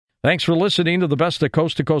Thanks for listening to the Best of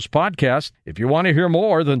Coast to Coast podcast. If you want to hear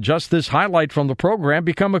more than just this highlight from the program,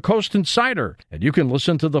 become a Coast Insider, and you can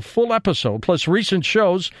listen to the full episode, plus recent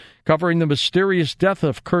shows covering the mysterious death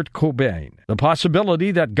of Kurt Cobain, the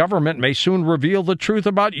possibility that government may soon reveal the truth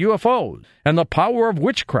about UFOs, and the power of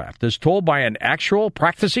witchcraft as told by an actual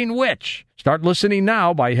practicing witch. Start listening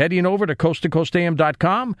now by heading over to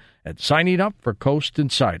coasttocoastam.com and signing up for Coast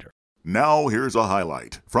Insider. Now here's a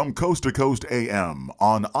highlight from Coast to Coast AM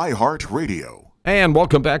on iHeartRadio. And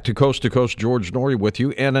welcome back to Coast. George Norrie with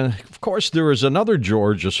you. And, of course, there is another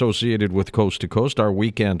George associated with Coast to Coast, our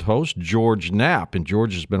weekend host, George Knapp. And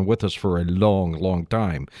George has been with us for a long, long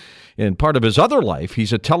time. In part of his other life,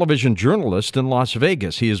 he's a television journalist in Las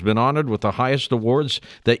Vegas. He has been honored with the highest awards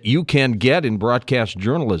that you can get in broadcast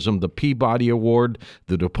journalism, the Peabody Award,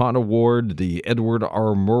 the DuPont Award, the Edward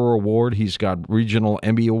R. Murrow Award. He's got regional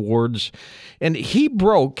Emmy Awards. And he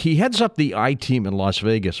heads up the I-Team in Las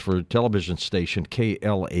Vegas for a television station,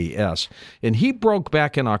 KLAS. And he broke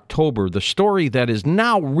back in October the story that is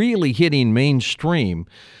now really hitting mainstream,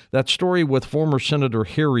 that story with former Senator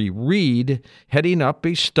Harry Reid heading up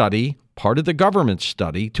a study, part of the government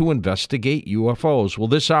study, to investigate UFOs. Well,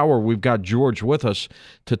 this hour we've got George with us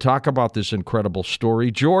to talk about this incredible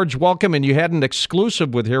story. George, welcome, and you had an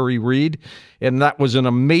exclusive with Harry Reid, and that was an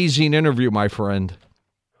amazing interview, my friend.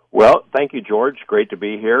 Well, thank you, George. Great to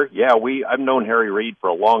be here. Yeah, I've known Harry Reid for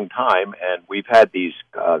a long time, and we've had these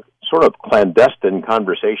sort of clandestine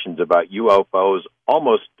conversations about UFOs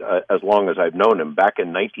almost as long as I've known him. Back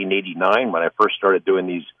in 1989, when I first started doing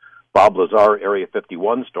these Bob Lazar Area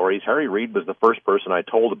 51 stories, Harry Reid was the first person I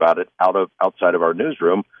told about it outside of our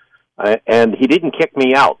newsroom, and he didn't kick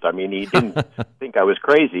me out. I mean, he didn't think I was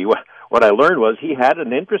crazy. What I learned was he had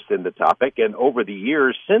an interest in the topic, and over the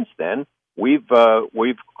years since then, we've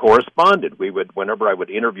corresponded. Whenever I would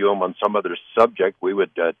interview him on some other subject, we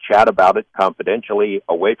would chat about it confidentially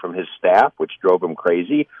away from his staff, which drove him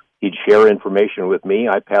crazy. He'd share information with me.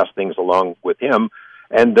 I passed things along with him.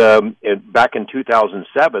 And back in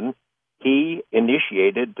 2007, he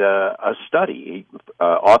initiated a study. He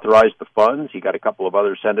authorized the funds. He got a couple of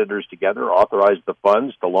other senators together, authorized the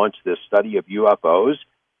funds to launch this study of UFOs.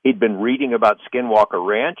 He'd been reading about Skinwalker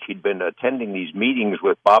Ranch. He'd been attending these meetings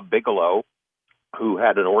with Bob Bigelow, who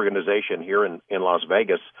had an organization here in Las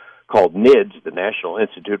Vegas called NIDS, the National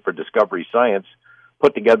Institute for Discovery Science,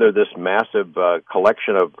 put together this massive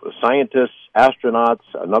collection of scientists, astronauts,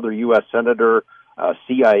 another U.S. senator,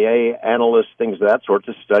 CIA analysts, things of that sort,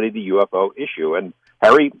 to study the UFO issue. And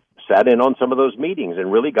Harry sat in on some of those meetings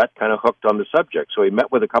and really got kind of hooked on the subject. So he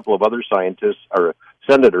met with a couple of other scientists or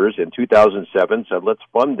senators in 2007, said, let's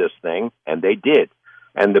fund this thing, and they did.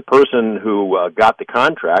 And the person who got the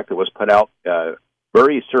contract that was put out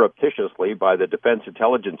very surreptitiously by the Defense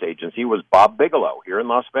Intelligence Agency was Bob Bigelow here in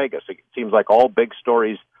Las Vegas. It seems like all big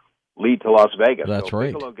stories lead to Las Vegas. That's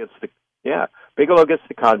right. Bigelow gets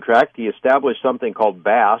the contract. He established something called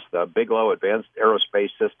BASS, the Bigelow Advanced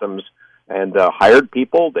Aerospace Systems, and hired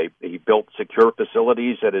people. He built secure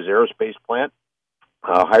facilities at his aerospace plant,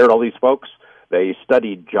 hired all these folks. They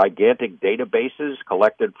studied gigantic databases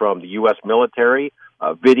collected from the U.S. military,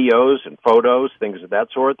 videos and photos, things of that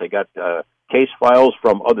sort. They got case files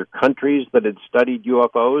from other countries that had studied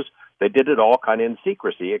UFOs. They did it all kind of in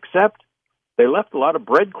secrecy, except they left a lot of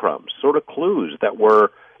breadcrumbs, sort of clues that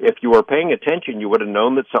were, if you were paying attention, you would have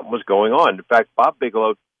known that something was going on. In fact, Bob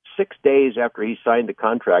Bigelow, 6 days after he signed the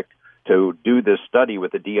contract to do this study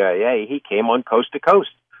with the DIA, he came on Coast to Coast,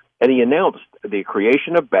 and he announced the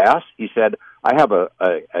creation of BASS. He said, I have a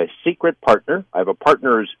secret partner. I have a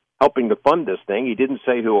partner who's helping to fund this thing. He didn't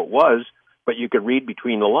say who it was, but you could read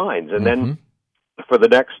between the lines. And then for the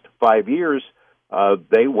next 5 years,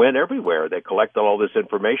 they went everywhere. They collected all this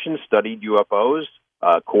information, studied UFOs,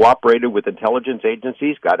 cooperated with intelligence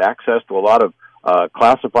agencies, got access to a lot of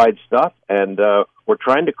classified stuff, and were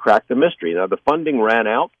trying to crack the mystery. Now, the funding ran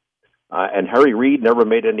out, and Harry Reid never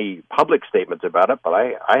made any public statements about it, but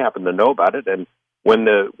I happen to know about it. And when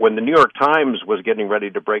the New York Times was getting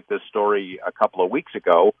ready to break this story a couple of weeks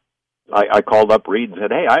ago, I called up Reid and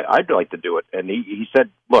said, hey, I'd like to do it. And he said,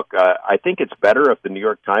 look, I think it's better if the New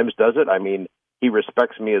York Times does it. I mean, he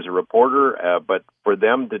respects me as a reporter, but for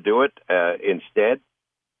them to do it instead,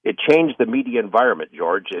 it changed the media environment,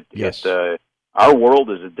 George. Our world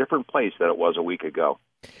is a different place than it was a week ago.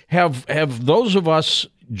 Have those of us,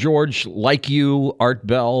 George, like you, Art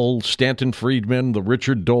Bell, Stanton Friedman, the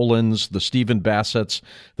Richard Dolans, the Stephen Bassetts,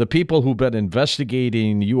 the people who've been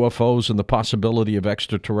investigating UFOs and the possibility of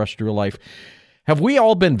extraterrestrial life, have we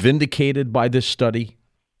all been vindicated by this study?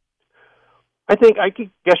 I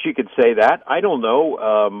guess you could say that. I don't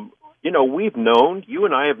know. we've known, you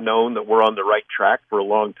and I have known that we're on the right track for a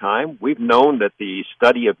long time. We've known that the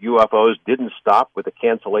study of UFOs didn't stop with the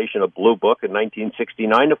cancellation of Blue Book in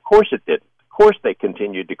 1969. Of course it didn't. Of course they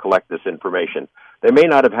continued to collect this information. They may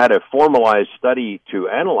not have had a formalized study to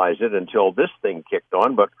analyze it until this thing kicked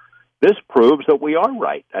on, but this proves that we are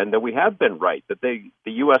right and that we have been right, that the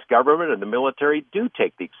U.S. government and the military do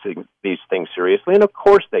take these things seriously, and of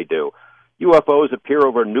course they do. UFOs appear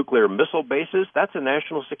over nuclear missile bases. That's a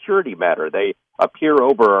national security matter. They appear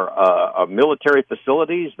over military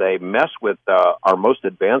facilities. They mess with our most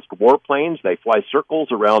advanced warplanes. They fly circles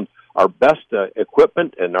around our best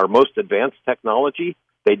equipment and our most advanced technology.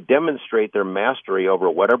 They demonstrate their mastery over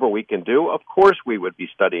whatever we can do. Of course we would be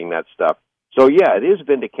studying that stuff. So, yeah, it is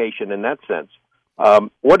vindication in that sense.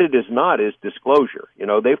 What it is not is disclosure.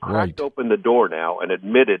 They've cracked open the door now and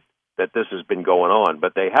admitted that this has been going on,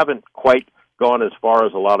 but they haven't quite gone as far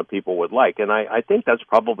as a lot of people would like, and I think that's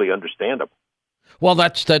probably understandable. Well,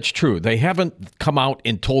 that's true. They haven't come out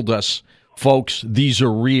and told us, folks, these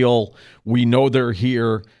are real. We know they're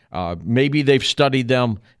here. Maybe they've studied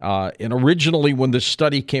them. And originally when this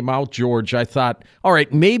study came out, George, I thought, all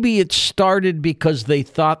right, maybe it started because they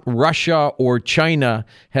thought Russia or China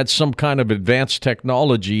had some kind of advanced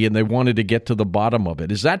technology and they wanted to get to the bottom of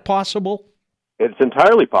it. Is that possible? It's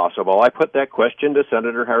entirely possible. I put that question to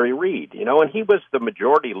Senator Harry Reid, and he was the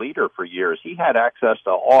majority leader for years. He had access to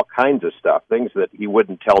all kinds of stuff, things that he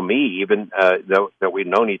wouldn't tell me, even though that we'd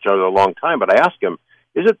known each other a long time. But I asked him,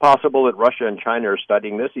 is it possible that Russia and China are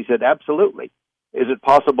studying this? He said, absolutely. Is it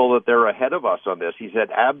possible that they're ahead of us on this? He said,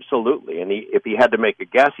 absolutely. And if he had to make a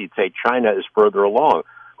guess, he'd say China is further along.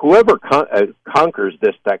 Whoever conquers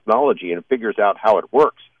this technology and figures out how it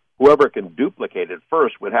works, whoever can duplicate it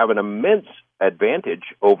first would have an immense advantage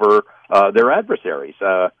over their adversaries.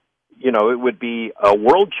 It would be a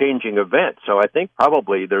world-changing event. So I think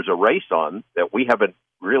probably there's a race on that we haven't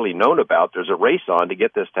really known about. There's a race on to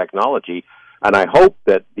get this technology. And I hope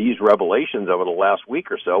that these revelations over the last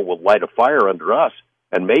week or so will light a fire under us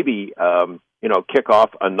and maybe, kick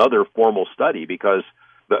off another formal study, because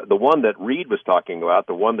the one that Reid was talking about,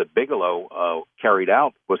 the one that Bigelow carried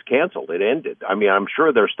out, was canceled. It ended. I mean, I'm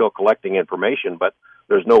sure they're still collecting information, but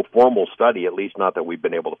there's no formal study, at least not that we've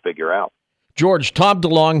been able to figure out. George, Tom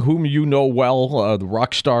DeLonge, whom you know well, the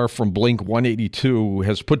rock star from Blink-182,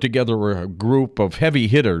 has put together a group of heavy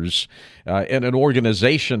hitters and an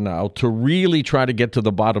organization now to really try to get to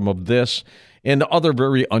the bottom of this and other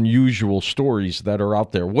very unusual stories that are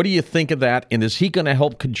out there. What do you think of that, and is he going to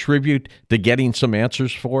help contribute to getting some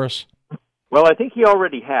answers for us? Well, I think he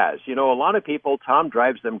already has. A lot of people, Tom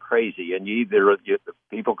drives them crazy, and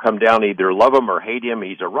people come down, either love him or hate him.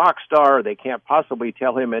 He's a rock star. They can't possibly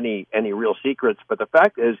tell him any real secrets. But the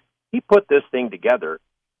fact is, he put this thing together.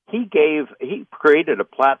 He created a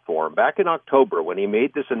platform back in October when he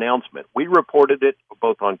made this announcement. We reported it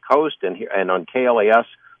both on Coast and on KLAS.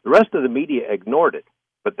 The rest of the media ignored it.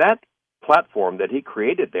 But that platform that he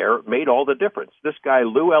created there made all the difference. This guy,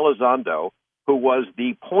 Lou Elizondo, who was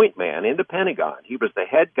the point man in the Pentagon. He was the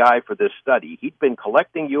head guy for this study. He'd been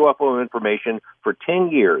collecting UFO information for 10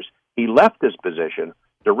 years. He left his position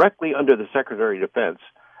directly under the Secretary of Defense,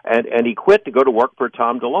 and he quit to go to work for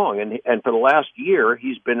Tom DeLonge. And for the last year,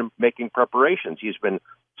 he's been making preparations. He's been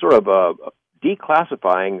sort of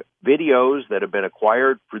declassifying videos that have been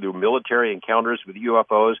acquired through military encounters with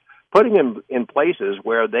UFOs, putting them in places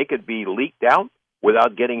where they could be leaked out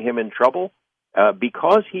without getting him in trouble.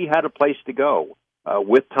 Because he had a place to go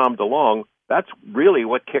with Tom DeLonge. That's really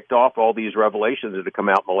what kicked off all these revelations that have come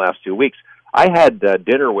out in the last 2 weeks. I had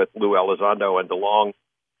dinner with Lou Elizondo and DeLonge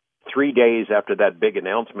 3 days after that big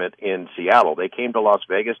announcement in Seattle. They came to Las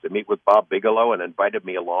Vegas to meet with Bob Bigelow and invited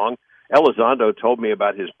me along. Elizondo told me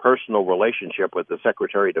about his personal relationship with the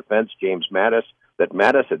Secretary of Defense, James Mattis, that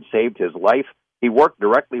Mattis had saved his life. He worked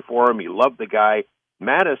directly for him. He loved the guy.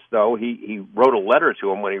 Mattis, though, he wrote a letter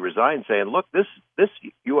to him when he resigned saying, look, this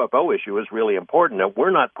UFO issue is really important, and we're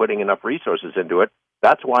not putting enough resources into it.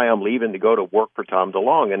 That's why I'm leaving to go to work for Tom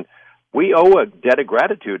DeLonge. And we owe a debt of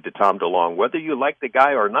gratitude to Tom DeLonge. Whether you like the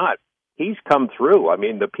guy or not, he's come through. I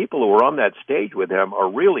mean, the people who were on that stage with him are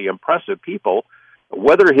really impressive people.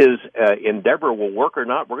 Whether his endeavor will work or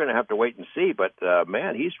not, we're going to have to wait and see. But,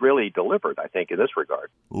 man, he's really delivered, I think, in this regard.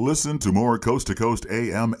 Listen to more Coast to Coast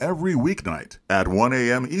AM every weeknight at 1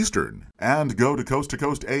 a.m. Eastern. And go to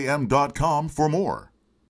coasttocoastam.com for more.